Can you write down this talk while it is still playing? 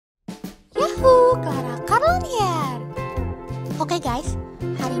Oke guys,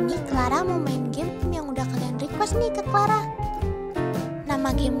 hari ini Clarra mau main game yang udah kalian request nih ke Clarra.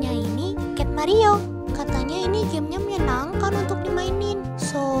 Nama gamenya ini Cat Mario. Katanya ini gamenya menyenangkan untuk dimainin.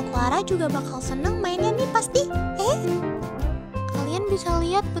 So, Clarra juga bakal seneng mainnya nih pasti. Kalian bisa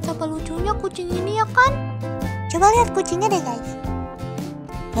lihat betapa lucunya kucing ini ya kan? Coba lihat kucingnya deh guys.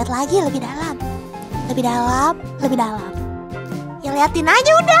 Lihat lagi lebih dalam. Lebih dalam, lebih dalam. Ya liatin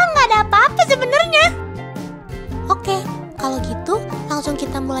aja udah, nggak ada apa-apa sebenarnya. Oke, kalau gitu langsung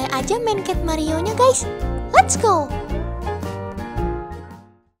kita mulai aja main Cat Mario-nya guys. Let's go!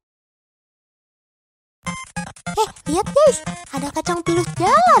 Lihat guys, ada kacang pilus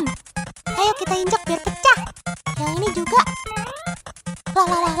jalan. Ayo kita injak biar pecah. Yang ini juga.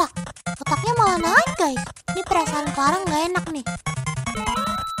 Lah. Kotaknya malah naik guys. Ini perasaan Clarra nggak enak nih.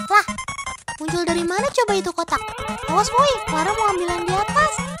 Lah, muncul dari mana coba itu kotak? Awas woi, Clarra mau ambil yang di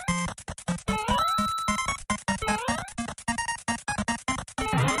atas.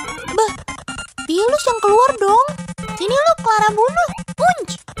 Bah, pilus yang keluar dong. Sini lu, Clarra bunuh.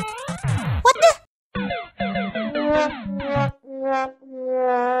 Punch. What the?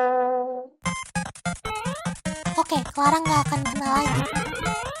 Oke, Clarra nggak akan kena lagi.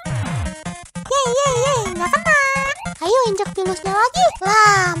 Yeay, nggak kena. Ayo injak pilusnya lagi.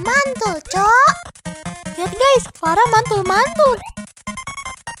 Lah, mantul, cok. Lihat guys, Clarra mantul-mantul.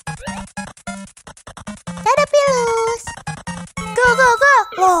 Dadah pilus. Go.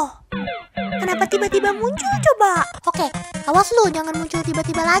 Loh, kenapa tiba-tiba muncul coba? Oke, awas lu, jangan muncul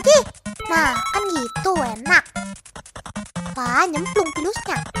tiba-tiba lagi. Nah, kan gitu, enak. Lah, nyemplung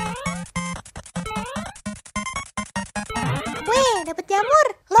pilusnya. Weh, dapet jamur.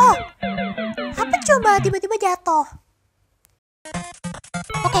 Loh, apa coba tiba-tiba jatuh?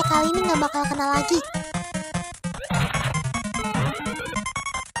 Oke, kali ini nggak bakal kena lagi.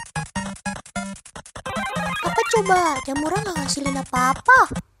 Apa coba? Jamurnya nggak ngasilin apa-apa.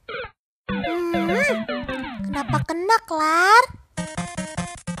 Kenapa kena, Clarra?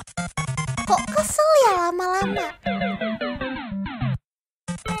 Kok kesel ya lama-lama?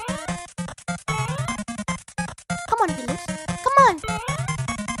 Come on, pilus. Come on.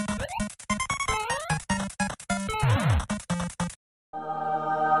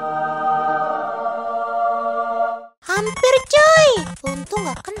 Hampir coy. Untung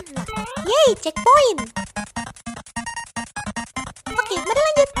gak kena. Yeay, checkpoint. Oke, mari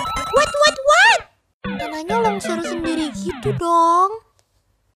lanjut. What? Tanahnya longsor sendiri gitu dong.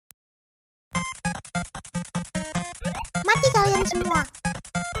 Mati kalian semua.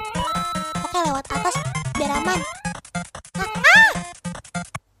 Oke, lewat atas biar aman.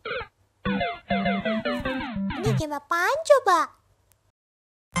 Ini game apaan coba?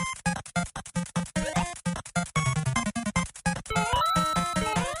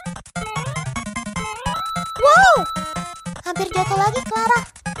 Wow, hampir jatuh lagi Clarra.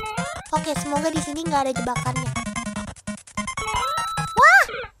 Oke, semoga di sini nggak ada jebakannya. Wah,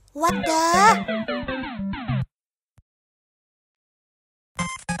 what the?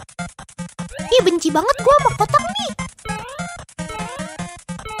 Ih, benci banget gua sama kotak nih.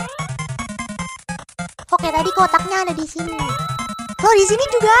 Oke, tadi kotaknya ada di sini. Loh, di sini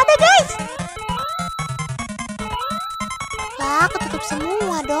juga ada, guys. Lah, ketutup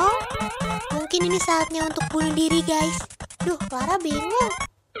semua dong. Mungkin ini saatnya untuk bunuh diri, guys. Duh, Clarra bingung.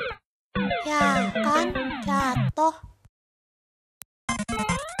 Ya, kan jatuh.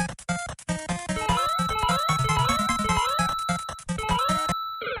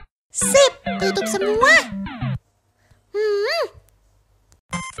 Sip, tutup semua.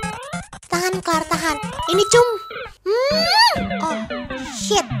 Tahan, Clarra, tahan. Ini cum. Oh,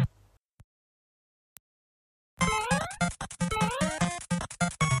 shit.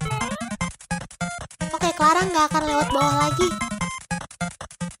 Oke, Clarra nggak akan lewat bawah lagi.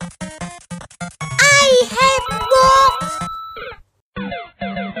 I hate box.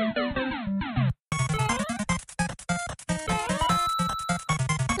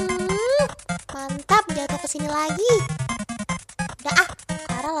 Mantap, jatuh ke sini lagi. Udah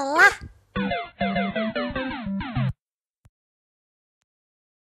Clarra lelah.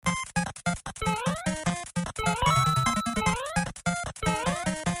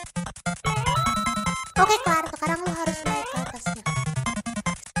 Oke, Clarra, sekarang lu harus naik ke atasnya.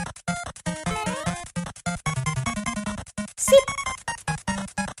 Sip.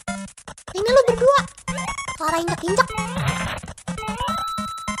 Ini lu berdua. Clarra injak-injak.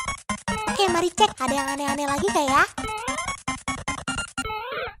 Oke, mari cek. Ada yang aneh-aneh lagi gak ya?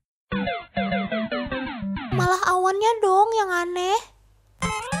 Malah awannya dong yang aneh.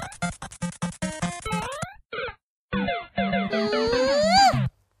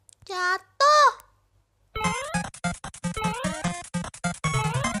 Jatuh.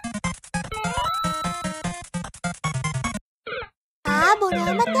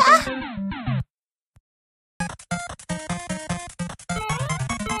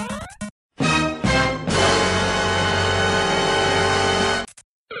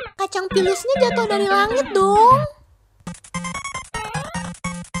 Sang pilusnya jatuh dari langit dong.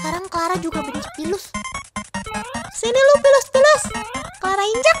 Sekarang Clarra juga benci pilus. Sini lu pilus-pilus, Clarra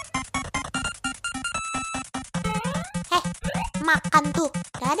injak. Makan tuh,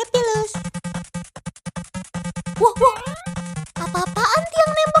 gak ada pilus. Wah, apa-apaan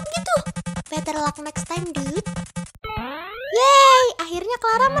tiang nembak gitu? Better luck next time, dude. Yeay, akhirnya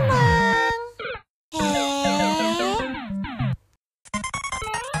Clarra menang.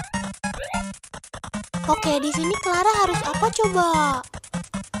 Oke, di sini Clarra harus apa coba?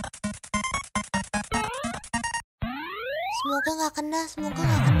 Semoga nggak kena,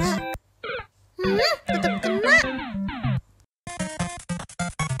 tetap kena.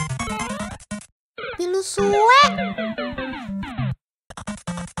 Pilus suwe.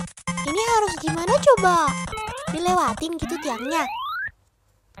 Ini harus gimana coba? Dilewatin gitu tiangnya.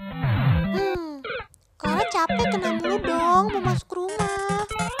 Clarra capek kena mulu dong, mau masuk rumah.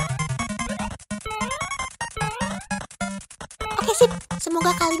 Oke sip, semoga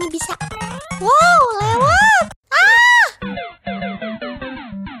kali ini bisa. Wow, lewat.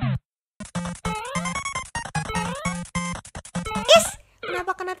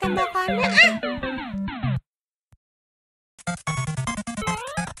 Kenapa kena tembakannya?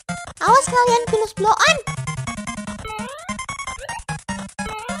 Awas kalian pilus blow on.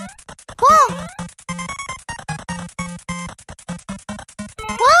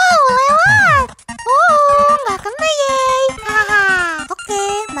 Wow, lewat. Nggak kena yeay. Oke,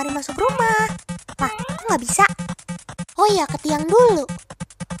 mari masuk rumah. Lah, kok nggak bisa? Oh iya, ke tiang dulu.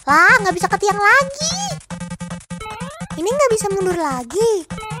 Lah, nggak bisa ke tiang lagi. Ini nggak bisa mundur lagi.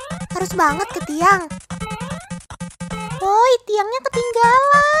 Harus banget ke tiang. Woi, tiangnya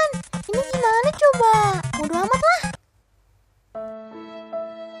ketinggalan. Ini gimana coba? Bodo amat lah.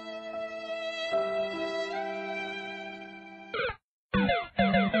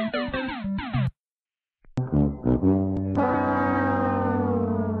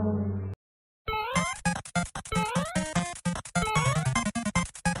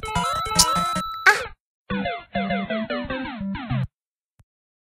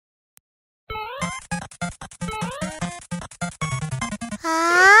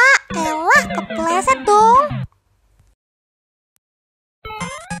 Elah, kepleset dong.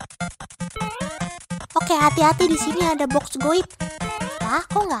 Oke, hati-hati di sini ada box goib. Lah,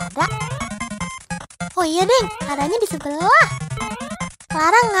 kok nggak ada? Oh iya deng, adanya di sebelah.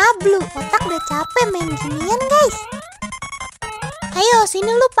 Clarra ngablu, otak udah capek main ginian guys. Ayo, sini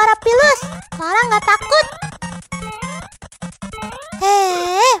lu para pilus. Clarra nggak takut.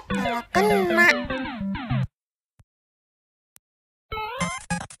 Malah kena.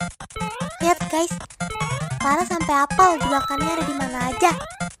 Lihat guys, Clarra sampai hafal jebakannya ada di mana aja.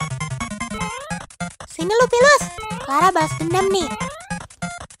 Sini lu pilus, Clarra balas dendam nih.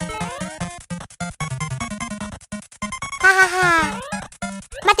 Hahaha,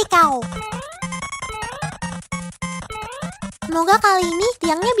 mati kau. Semoga kali ini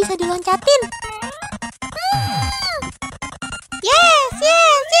tiangnya bisa diloncatin.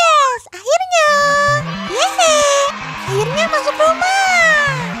 Yes, akhirnya. Akhirnya masuk rumah.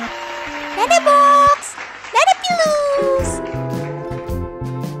 Dadah box, dadah pilus.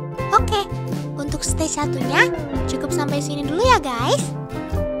 Oke, untuk stage satunya cukup sampai sini dulu ya guys.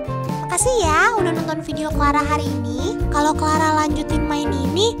 Makasih ya udah nonton video Clarra hari ini. Kalau Clarra lanjutin main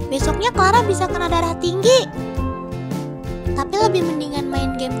ini, besoknya Clarra bisa kena darah tinggi. Tapi lebih mendingan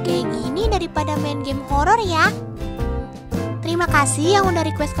main game kayak gini daripada main game horor ya. Terima kasih yang udah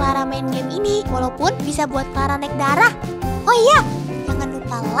request Clarra main game ini, walaupun bisa buat Clarra naik darah. Oh iya, jangan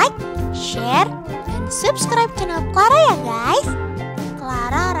lupa like, share, dan subscribe channel Clarra ya guys.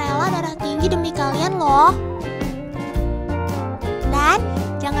 Clarra rela darah tinggi demi kalian loh. Dan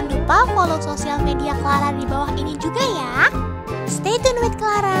jangan lupa follow sosial media Clarra di bawah ini juga ya. Stay tune with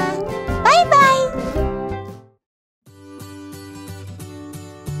Clarra. Bye bye.